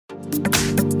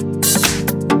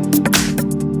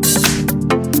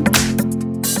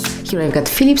Here I've got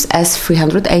Philips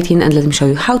S318 and let me show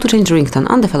you how to change ringtone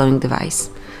on the following device.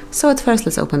 So at first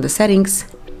let's open the settings,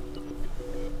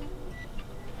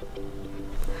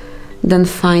 then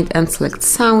find and select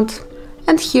sound,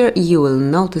 and here you will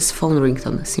notice phone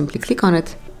ringtone. Simply click on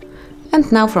it,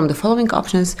 and now from the following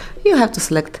options you have to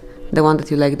select the one that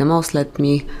you like the most. Let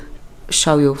me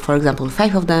show you, for example,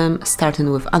 5 of them, starting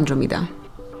with Andromeda.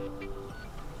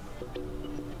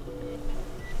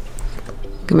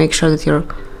 Make sure that your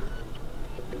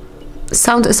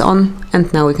sound is on,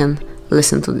 and now we can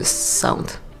listen to this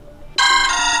sound.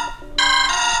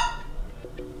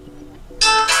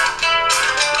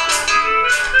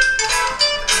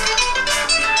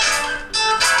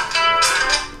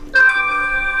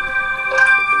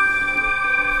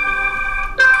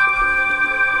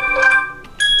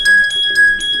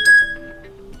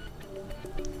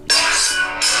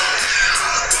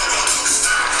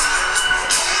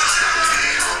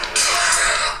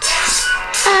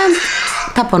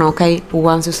 Tap on OK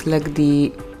once you select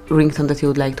the ringtone that you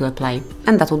would like to apply.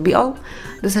 And that would be all.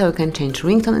 This is how you can change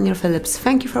ringtone in your Philips.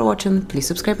 Thank you for watching, please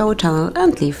subscribe our channel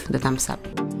and leave the thumbs up.